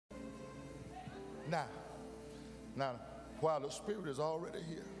Now, while the Spirit is already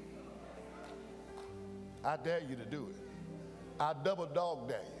here, I dare you to do it. I double dog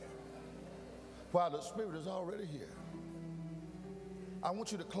dare you. While the Spirit is already here, I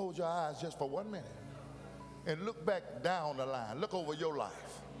want you to close your eyes just for 1 minute and look back down the line. Look over your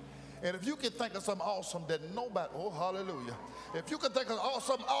life. And if you can think of something awesome that nobody, oh, hallelujah. If you can think of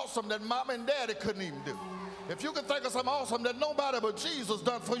something awesome that mom and daddy couldn't even do. If you can think of something awesome that nobody but Jesus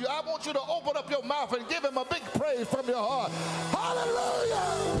done for you, I want you to open up your mouth and give him a big praise from your heart.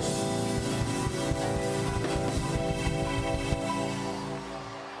 Hallelujah!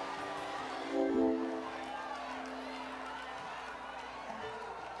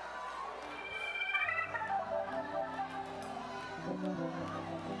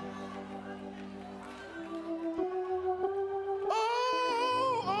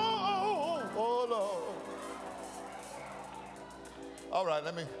 All right,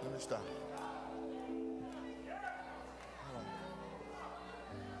 let me stop. Right.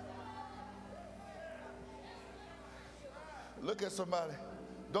 Look at somebody.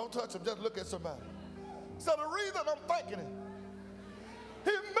 Don't touch them, just look at somebody. So the reason I'm thanking him,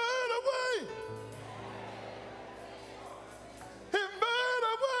 he made a way. He made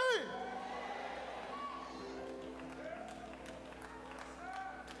a way.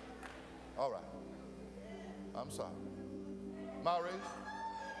 All right. I'm sorry.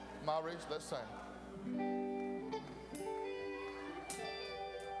 Maurice, let's sing.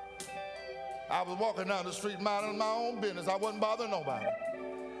 I was walking down the street minding my own business. I wasn't bothering nobody.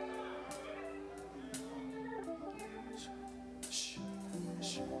 Shh.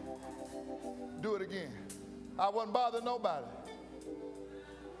 Do it again. I wasn't bothering nobody.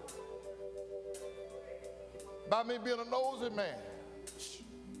 By me being a nosy man.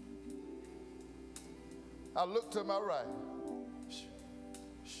 I looked to my right.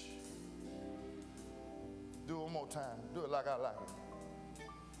 Do it one more time. Do it like I like it.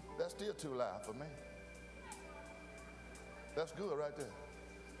 That's still too loud for me. That's good right there.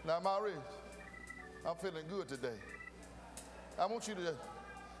 Now, Maurice, I'm feeling good today. I want you to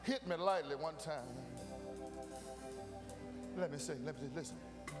hit me lightly one time. Let me sing. Listen.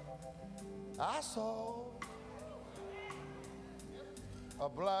 I saw a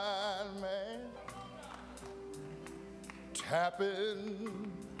blind man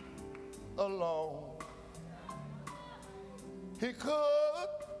tapping along. He could,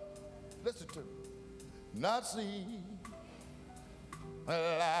 listen to me, not see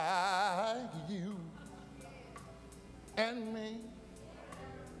like you and me.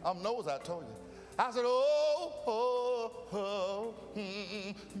 I'm nose, I told you. I said,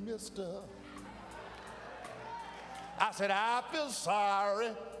 mister. I said, I feel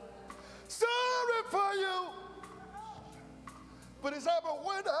sorry for you. But it's up a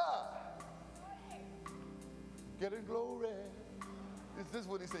winter. Getting glory. This is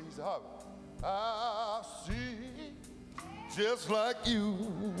what he said. He said, Harvey, I see just like you.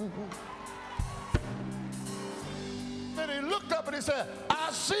 Then he looked up and he said,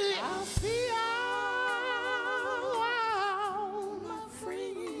 I see all my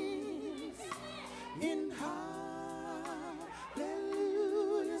friends in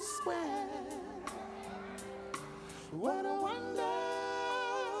Hallelujah Square. What a wonderful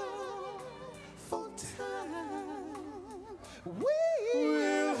time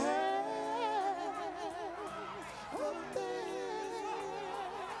we'll have up there.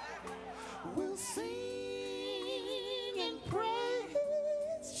 We'll sing and praise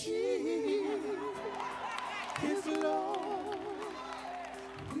Jesus, His Lord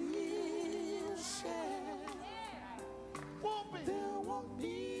will share. There won't be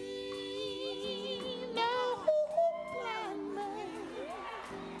no blind man.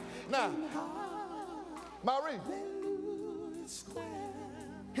 Now, Marie,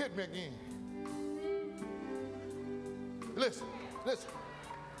 hit me again. Listen.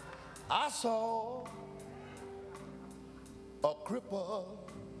 I saw a cripple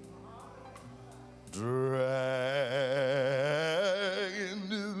dragging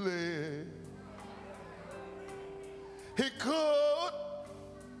his leg. He could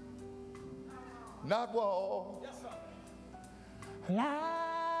not walk. Yes, sir. Like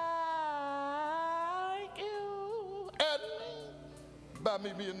you and me. By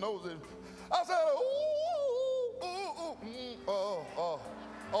me being nosy. I said,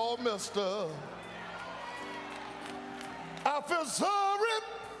 oh, mister. I feel sorry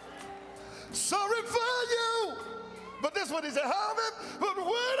for you. But this is what he said, Harvey, but when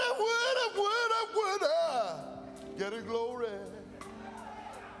I get in glory,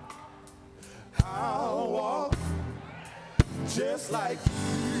 I'll walk just like you.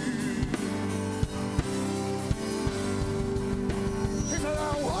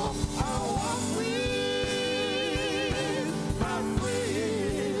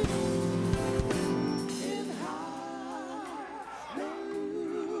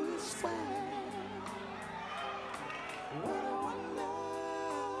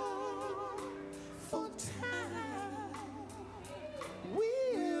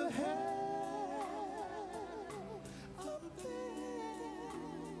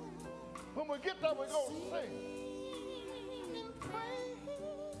 When we get there, we're going to sing.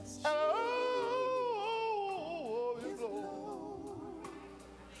 And oh, His glory.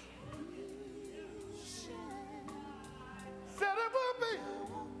 Said it will be.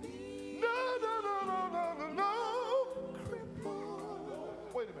 No, no, no, no, no, no, no.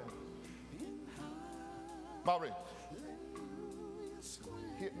 Wait a minute. Maurice,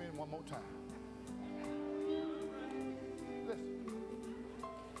 hit me one more time. Listen.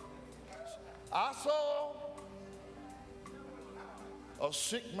 I saw a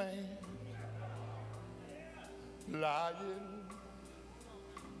sick man lying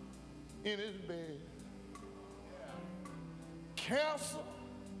in his bed. Cancer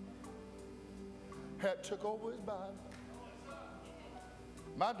had took over his body.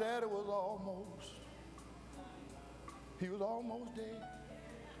 My daddy was almost dead.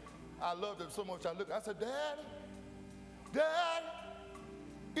 I loved him so much. I said, Daddy, Daddy,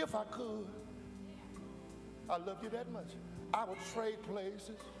 if I could, I love you that much, I would trade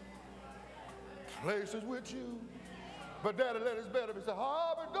places with you. But Daddy let his bed up and said,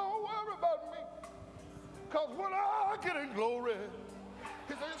 Harvey, don't worry about me, because when I get in glory,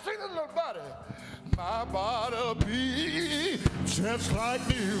 he said, you see this little body? My body will be just like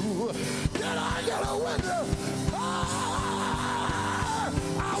you. Can I get a witness?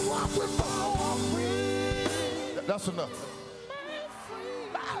 I walk with power. That's enough.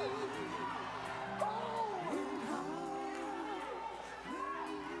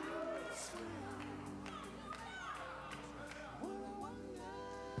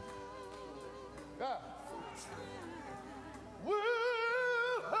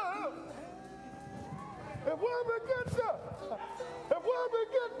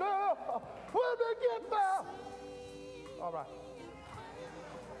 All right.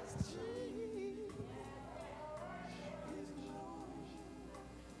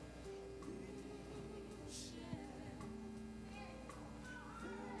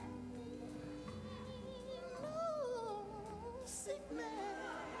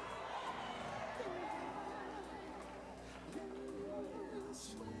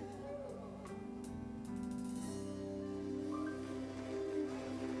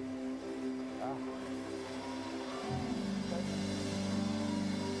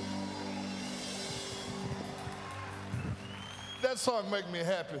 That song make me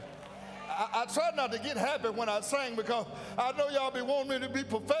happy. I try not to get happy when I sing because I know y'all be wanting me to be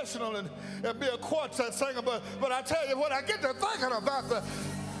professional and be a quartet singer, but I tell you, when I get to thinking about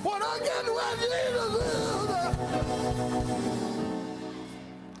when I get to where Jesus is.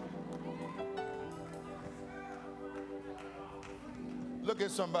 Look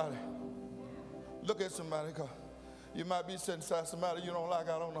at somebody. Look at somebody, because you might be sitting beside somebody you don't like,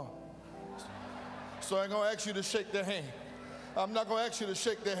 I don't know. So I ain't going to ask you to shake their hand. I'm not going to ask you to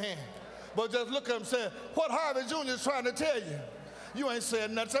shake their hand. But just look at them and say, what Harvey Jr. is trying to tell you. You ain't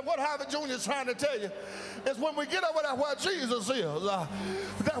saying nothing. Say, what Harvey Jr. is trying to tell you is when we get over there where Jesus is,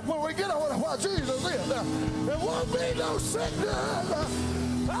 when we get over there where Jesus is, there won't be no sickness.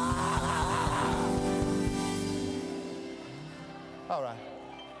 All right.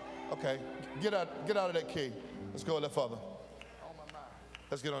 Okay. Get out of that key. Let's go a little further.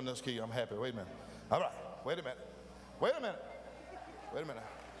 Let's get on this key. I'm happy. Wait a minute. All right. Wait a minute. Wait a minute. Wait a minute.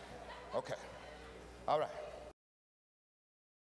 Okay. All right.